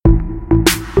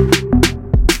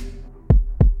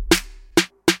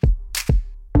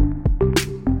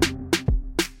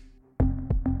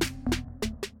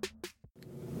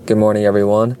Good morning,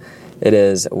 everyone. It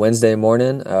is Wednesday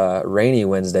morning, rainy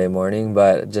Wednesday morning,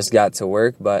 but just got to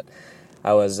work. But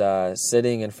I was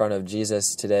sitting in front of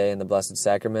Jesus today in the Blessed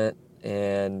Sacrament,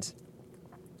 and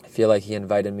I feel like he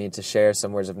invited me to share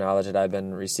some words of knowledge that I've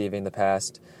been receiving the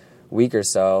past week or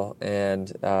so. And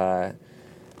so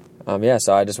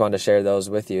I just wanted to share those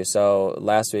with you. So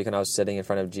last week when I was sitting in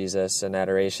front of Jesus in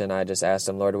adoration, I just asked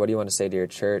him, Lord, what do you want to say to your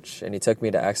church? And he took me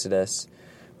to Exodus,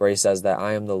 where he says that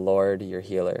I am the Lord, your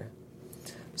healer.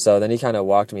 So then he kind of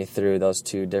walked me through those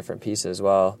two different pieces.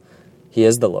 Well, he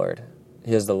is the Lord.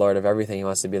 He is the Lord of everything. He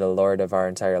wants to be the Lord of our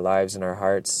entire lives and our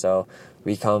hearts. So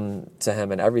we come to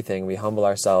him in everything. We humble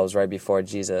ourselves right before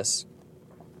Jesus.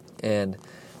 And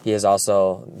he is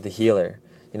also the healer.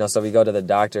 So we go to the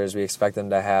doctors, we expect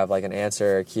them to have like an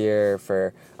answer or cure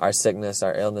for our sickness,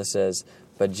 our illnesses.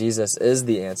 But Jesus is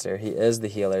the answer. He is the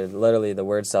healer. Literally, the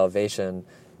word salvation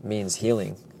means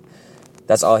healing.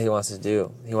 That's all he wants to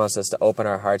do. He wants us to open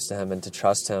our hearts to him and to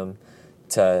trust him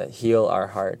to heal our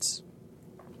hearts.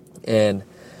 And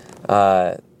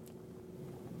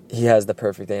he has the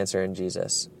perfect answer in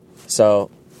Jesus.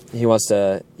 So he wants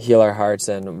to heal our hearts,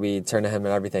 and we turn to him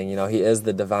in everything. He is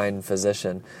the divine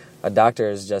physician. A doctor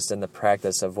is just in the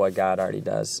practice of what God already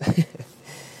does.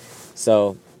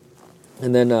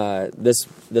 And then this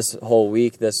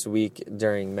week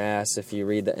during Mass, if you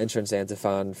read the entrance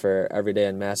antiphon for every day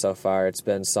in Mass so far, it's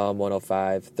been Psalm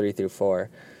 105, 3 through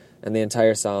 4. And the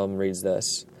entire psalm reads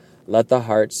this: Let the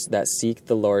hearts that seek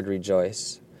the Lord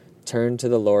rejoice. Turn to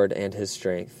the Lord and his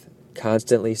strength.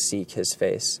 Constantly seek his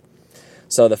face.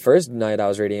 So the first night I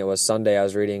was reading, it was Sunday. I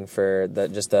was reading for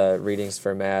the readings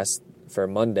for Mass for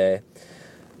Monday.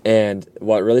 And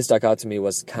what really stuck out to me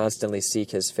was constantly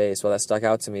seek his face. Well, that stuck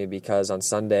out to me because on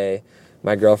Sunday,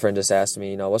 my girlfriend just asked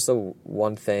me, what's the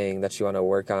one thing that you want to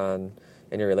work on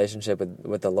in your relationship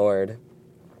with the Lord?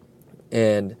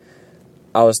 And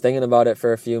I was thinking about it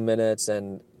for a few minutes,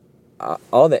 and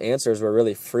all the answers were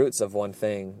really fruits of one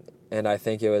thing. And I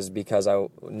think it was because I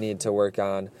need to work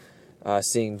on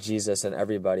seeing Jesus in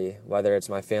everybody, whether it's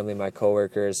my family, my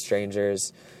coworkers,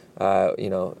 strangers,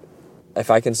 if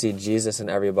I can see Jesus in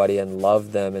everybody and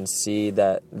love them and see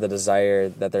that the desire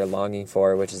that they're longing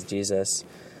for, which is Jesus,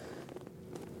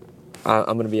 I'm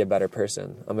going to be a better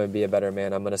person. I'm going to be a better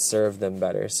man. I'm going to serve them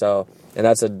better. And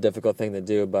that's a difficult thing to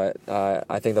do, but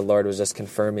I think the Lord was just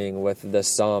confirming with this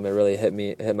psalm. It really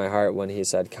hit my heart when he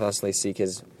said, constantly seek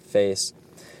his face.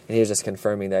 And he was just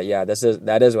confirming that,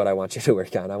 that is what I want you to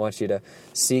work on. I want you to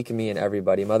seek me in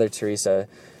everybody. Mother Teresa,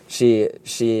 she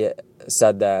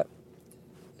said that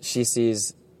she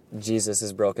sees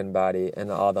Jesus' broken body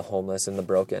and all the homeless and the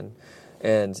broken.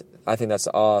 And I think that's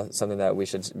all something that we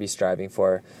should be striving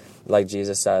for. Like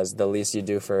Jesus says, the least you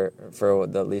do for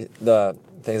the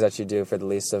things that you do for the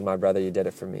least of my brother, you did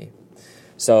it for me.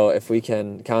 So if we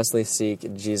can constantly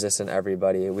seek Jesus in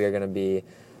everybody, we are going to be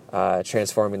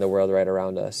transforming the world right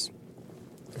around us.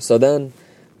 So then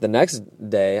the next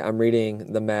day, I'm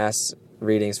reading the Mass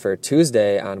readings for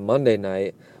Tuesday on Monday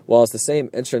night. Well, it's the same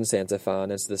entrance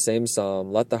antiphon. It's the same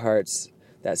psalm. Let the hearts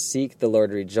that seek the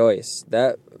Lord rejoice.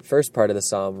 That first part of the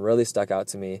psalm really stuck out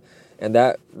to me. And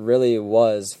that really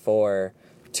was for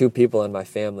two people in my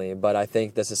family. But I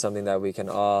think this is something that we can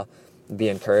all be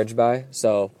encouraged by.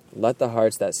 So let the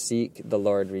hearts that seek the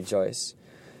Lord rejoice.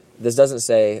 This doesn't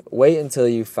say, wait until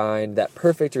you find that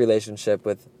perfect relationship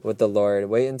with the Lord.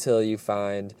 Wait until you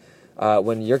find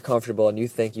when you're comfortable and you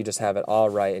think you just have it all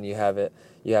right and you have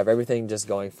everything just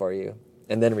going for you,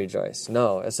 and then rejoice.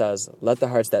 No, it says, let the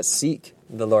hearts that seek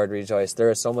the Lord rejoice.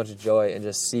 There is so much joy in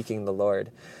just seeking the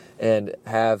Lord, and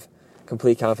have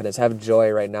complete confidence. Have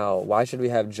joy right now. Why should we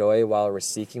have joy while we're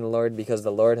seeking the Lord? Because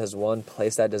the Lord has,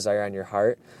 placed that desire on your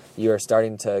heart. You are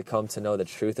starting to come to know the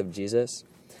truth of Jesus.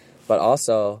 But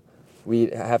also, we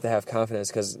have to have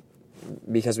confidence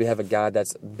because we have a God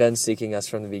that's been seeking us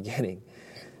from the beginning.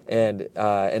 And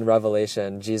in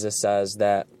Revelation, Jesus says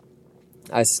that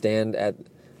I stand at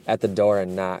the door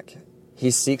and knock.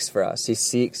 He seeks for us. He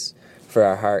seeks for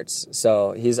our hearts.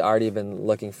 So he's already been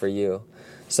looking for you.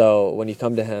 So when you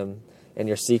come to him and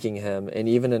you're seeking him, and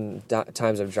even in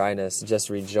times of dryness, just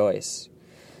rejoice.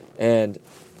 And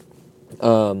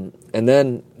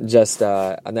then just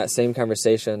on that same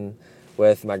conversation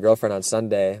with my girlfriend on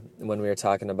Sunday, when we were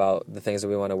talking about the things that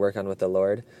we want to work on with the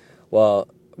Lord, well,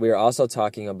 we were also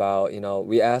talking about,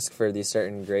 we ask for these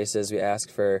certain graces. We ask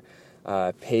for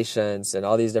patience and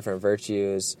all these different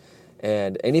virtues,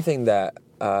 and anything that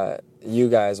you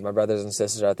guys, my brothers and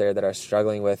sisters out there that are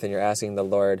struggling with, and you're asking the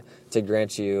Lord to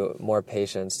grant you more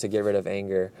patience, to get rid of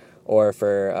anger, or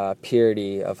for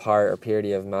purity of heart or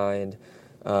purity of mind,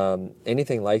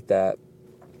 anything like that.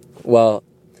 Well,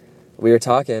 we were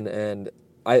talking, and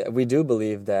we do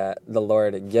believe that the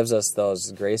Lord gives us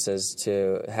those graces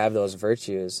to have those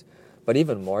virtues, but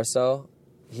even more so,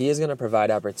 He is going to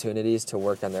provide opportunities to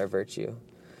work on their virtue.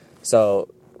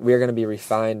 So we're going to be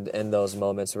refined in those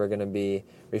moments. We're going to be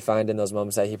refined in those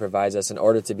moments that He provides us in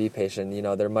order to be patient.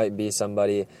 There might be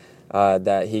somebody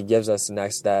that He gives us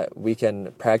next that we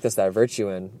can practice that virtue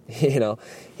in.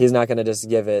 He's not going to just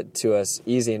give it to us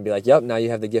easy and be like, yep, now you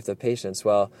have the gift of patience.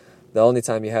 Well, the only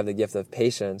time you have the gift of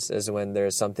patience is when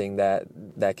there's something that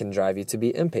can drive you to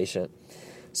be impatient.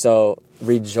 So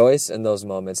rejoice in those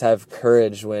moments. Have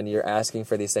courage when you're asking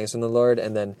for these things from the Lord,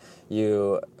 and then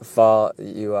you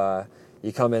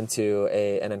come into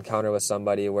an encounter with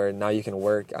somebody where now you can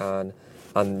work on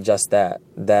just that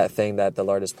thing that the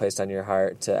Lord has placed on your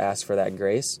heart to ask for that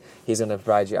grace. He's going to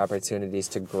provide you opportunities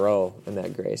to grow in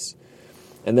that grace.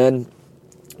 And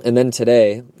then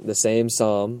today, the same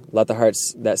psalm, let the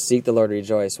hearts that seek the Lord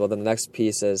rejoice. Well, the next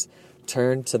piece is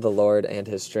turn to the Lord and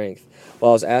His strength.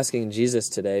 Well, I was asking Jesus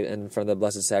today in front of the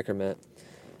Blessed Sacrament,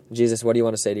 Jesus, what do you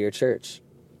want to say to your church?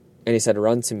 And He said,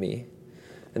 run to me.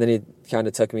 And then He kind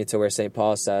of took me to where St.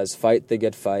 Paul says, fight the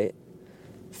good fight,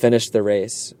 finish the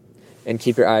race, and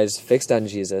keep your eyes fixed on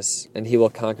Jesus, and He will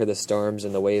conquer the storms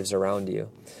and the waves around you.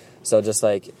 So just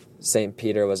like St.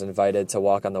 Peter was invited to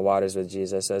walk on the waters with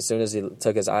Jesus, as soon as he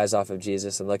took his eyes off of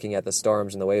Jesus and looking at the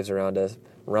storms and the waves around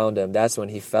him, that's when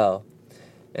he fell.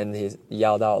 And he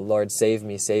yelled out, Lord, save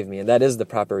me, save me. And that is the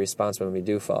proper response when we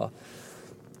do fall.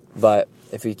 But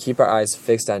if we keep our eyes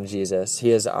fixed on Jesus, He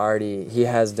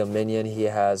has dominion, He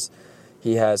has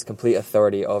complete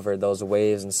authority over those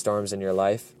waves and storms in your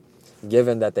life,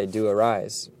 given that they do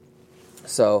arise.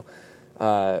 So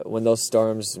when those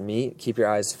storms meet, keep your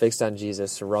eyes fixed on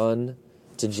Jesus, run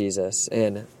to Jesus.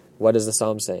 And what does the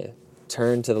psalm say?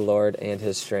 Turn to the Lord and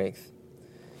His strength.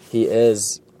 He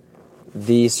is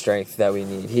the strength that we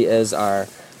need. He is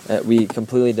we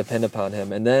completely depend upon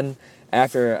Him. And then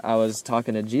after I was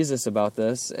talking to Jesus about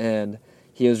this, and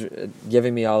He was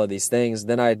giving me all of these things,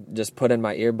 then I just put in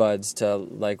my earbuds to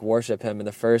worship Him. And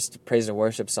the first praise and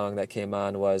worship song that came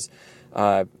on was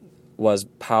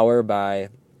Power by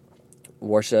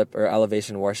Worship or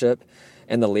Elevation Worship.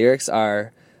 And the lyrics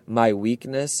are, my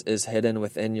weakness is hidden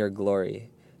within your glory.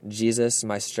 Jesus,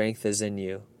 my strength is in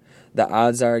you. The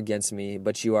odds are against me,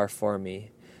 but you are for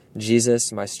me.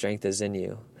 Jesus, my strength is in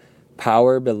you.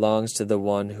 Power belongs to the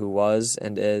one who was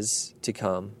and is to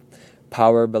come.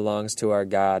 Power belongs to our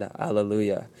God.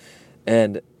 Alleluia.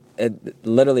 And it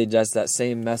literally just that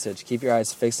same message. Keep your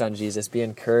eyes fixed on Jesus. Be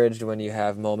encouraged when you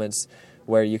have moments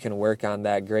where you can work on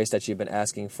that grace that you've been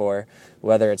asking for,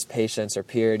 whether it's patience or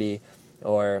purity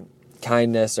or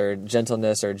kindness or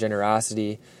gentleness or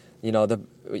generosity.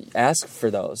 Ask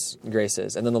for those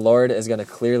graces, and then the Lord is going to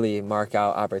clearly mark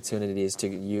out opportunities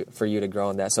for you to grow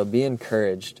in that. So be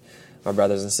encouraged, my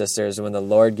brothers and sisters, when the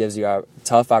Lord gives you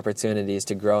tough opportunities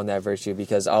to grow in that virtue,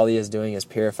 because all He is doing is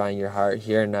purifying your heart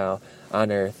here and now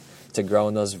on earth to grow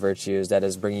in those virtues that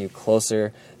is bringing you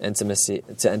closer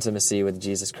to intimacy with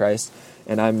Jesus Christ.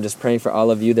 And I'm just praying for all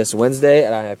of you this Wednesday,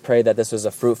 and I pray that this was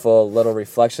a fruitful little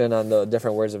reflection on the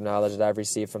different words of knowledge that I've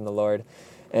received from the Lord.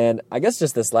 And I guess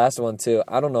just this last one too,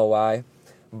 I don't know why,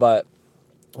 but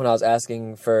when I was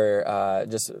asking for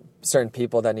just certain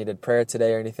people that needed prayer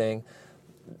today or anything,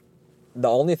 the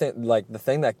only thing, the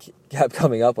thing that kept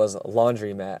coming up was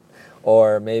laundromat,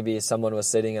 or maybe someone was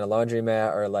sitting in a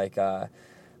laundromat, or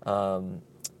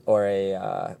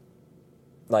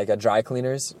a dry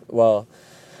cleaners. Well,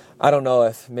 I don't know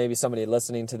if maybe somebody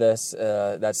listening to this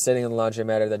that's sitting in the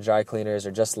laundromat or the dry cleaners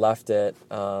or just left it,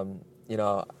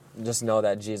 just know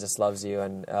that Jesus loves you,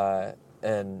 and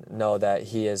know that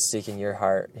He is seeking your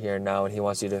heart here and now, and He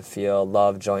wants you to feel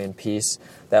love, joy, and peace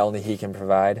that only He can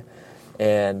provide.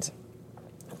 Next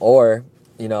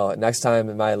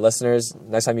time, my listeners,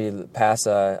 next time you pass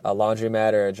a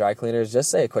laundromat or a dry cleaners,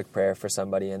 just say a quick prayer for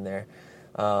somebody in there.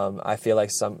 I feel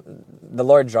like the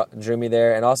Lord drew me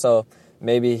there, and also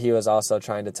maybe He was also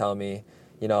trying to tell me,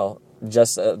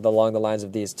 just along the lines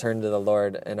of these, turn to the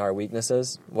Lord in our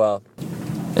weaknesses. Well,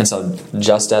 and so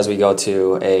just as we go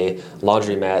to a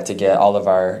laundromat to get all of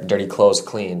our dirty clothes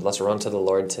cleaned, let's run to the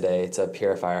Lord today to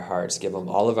purify our hearts, give Him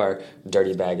all of our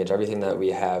dirty baggage, everything that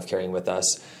we have carrying with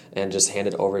us, and just hand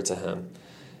it over to Him.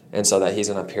 And so that He's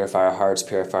going to purify our hearts,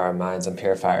 purify our minds, and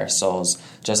purify our souls.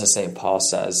 Just as St. Paul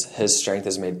says, His strength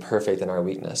is made perfect in our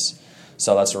weakness.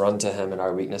 So let's run to Him in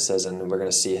our weaknesses, and we're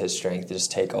going to see His strength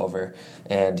just take over.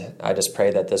 And I just pray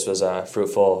that this was a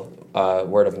fruitful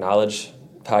word of knowledge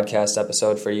podcast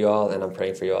episode for you all, and I'm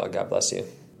praying for you all. God bless you.